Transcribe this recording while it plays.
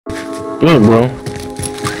Good, bro.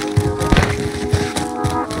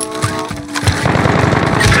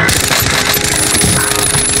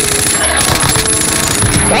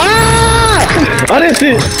 Ah! I didn't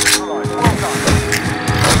see it.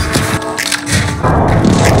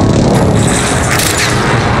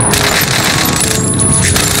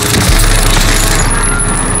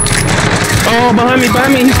 Oh, behind me,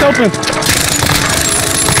 he's stealthing.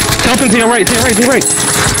 Stealthing to your right, to your right, to your right.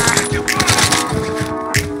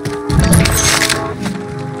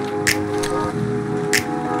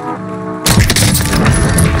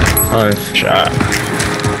 Nice shot.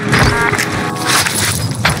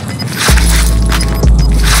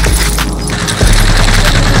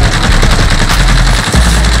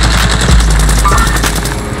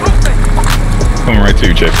 Coming right to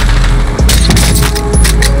you, Chick.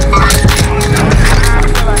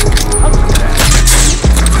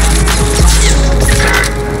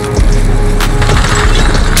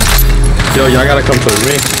 Yo, y'all gotta come towards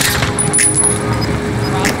me.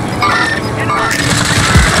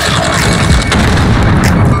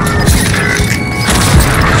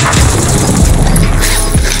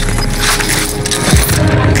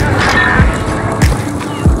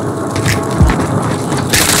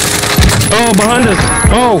 Oh, behind us!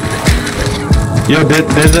 Oh! Yo,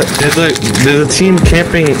 there's a team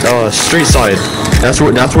camping street side. That's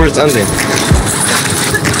where it's ending.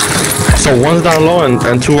 So one's down low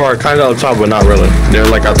and two are kind of up top, but not really. They're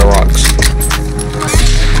like at the rocks.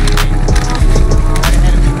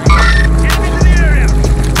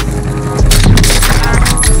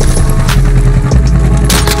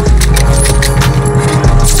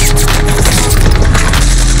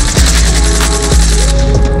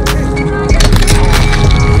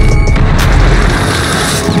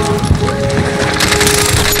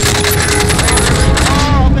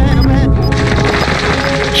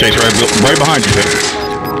 Chase right behind you, Chick.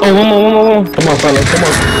 Oh, one more. Come on, fella. Come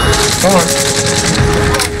on.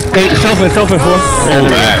 Hey, selfing for.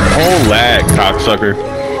 Whole lag, cocksucker.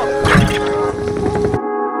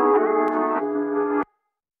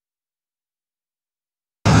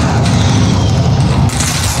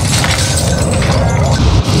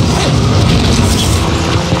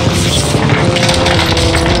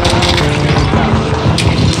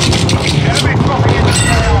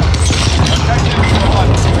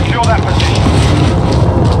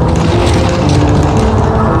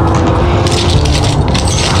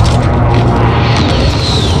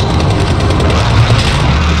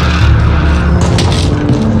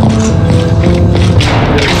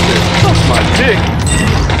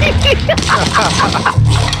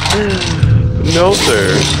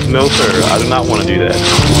 No sir, I do not want to do that.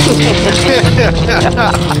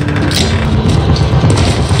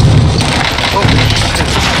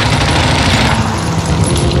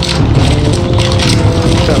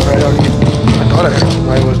 Shot right on you. I thought I heard.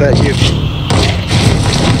 Why was that you?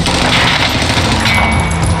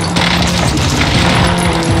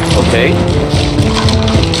 Okay.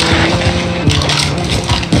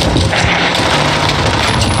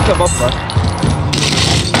 Come up, bro.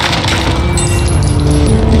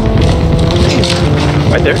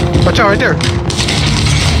 Right there. Watch out, right there.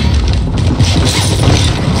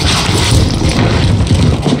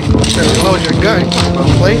 Better load your gun.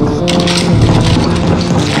 Plates.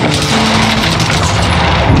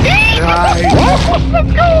 Nice.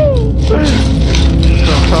 Let's go. That's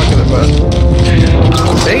what I'm talking about.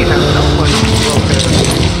 They have enough money to go there.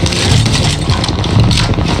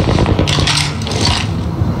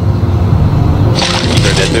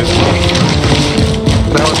 They're dead too.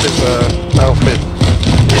 That was his outfit.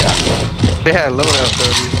 Yeah. They had loadouts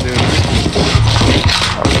though, these dudes.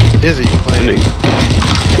 Dizzy playing.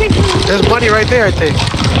 There's money right there, I think.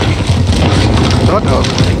 Oh no.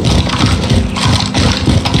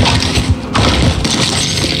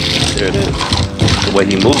 There it is. The way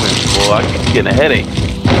he moving, boy, I'm getting a headache.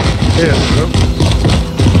 Yeah, bro.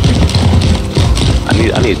 I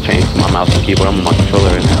need to change my mouse and keyboard. I'm on my controller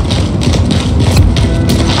right now.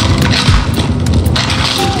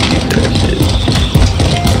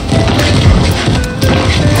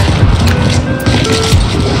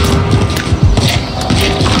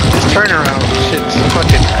 Turnaround shit's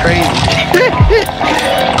fucking crazy.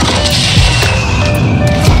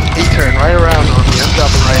 He turned right around on me. I'm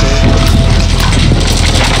dropping right in.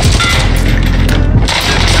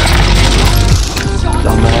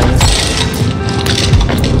 Dumbass.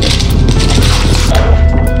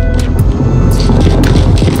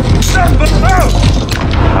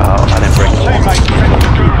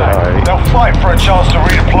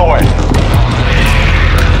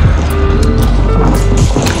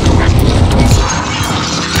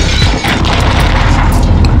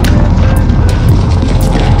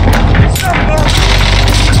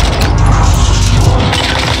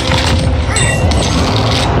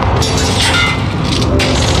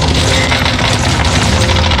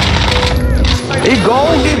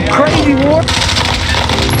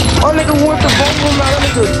 nigga wants to both of them out. That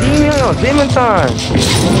nigga demon on demon time.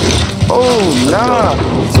 Oh, nah.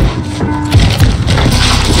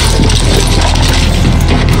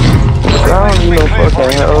 I don't need no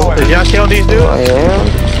fucking hell. Did y'all kill these dudes? I am.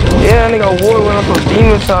 Yeah, nigga war went up for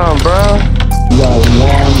demon time, bro. You got 1,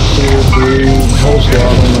 2, 3, whole squad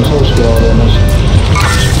on us, whole squad on us.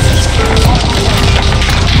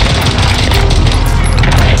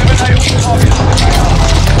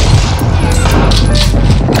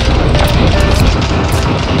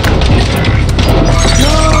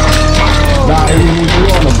 Nah, you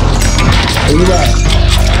on them. Where you at?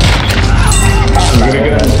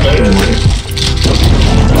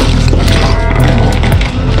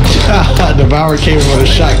 Devour came in with a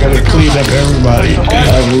shotgun and cleaned up everybody.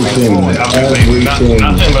 Everything.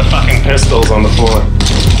 Nothing but fucking pistols on the floor.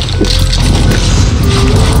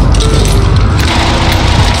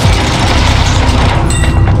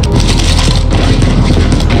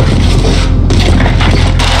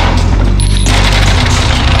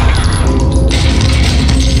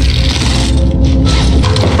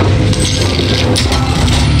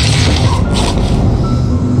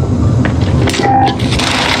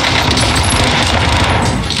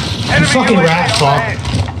 Fucking rat fuck.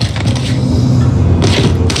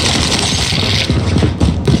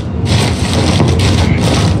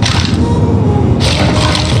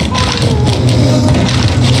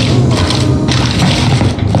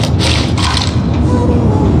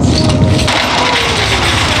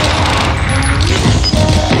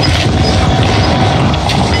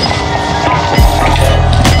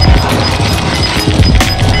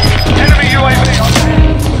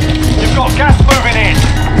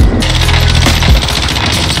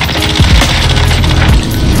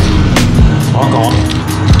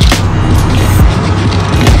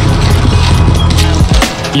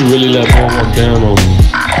 You really let one walk down on me.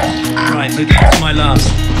 Right, moving on to my last.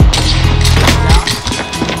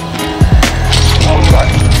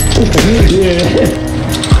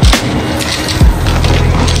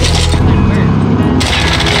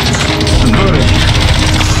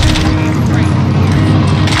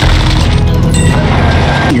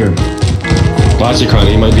 Here. Watch it,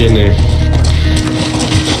 Connie. He might be in there.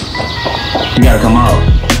 You gotta come out.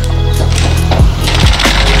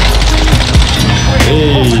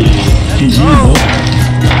 Hey. GG, bro.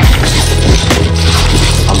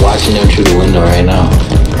 I'm watching him through the window right now.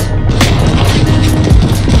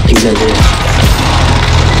 He's in there.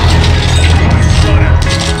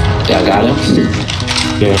 Y'all got him?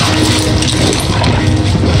 Yeah.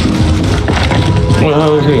 What the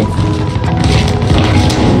hell is he?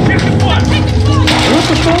 What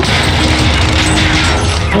the fuck?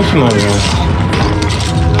 What's my name?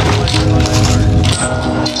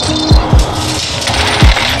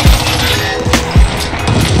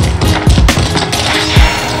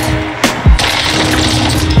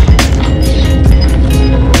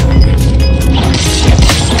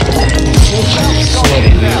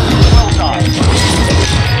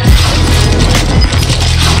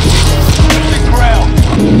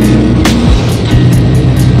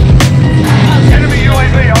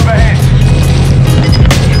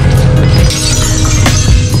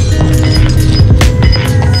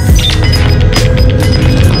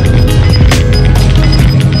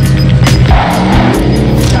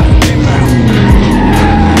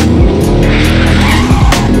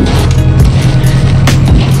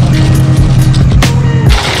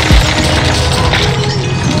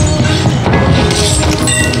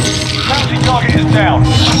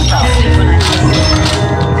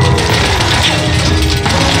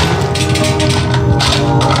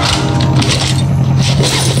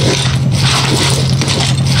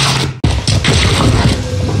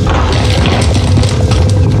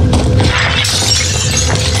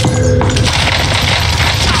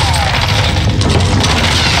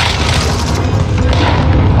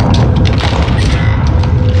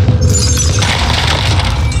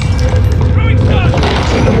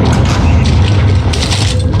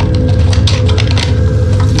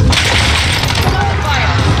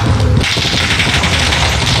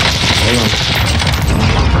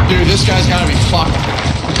 Dude, this guy's gotta be fucked.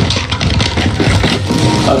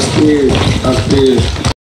 Upstairs.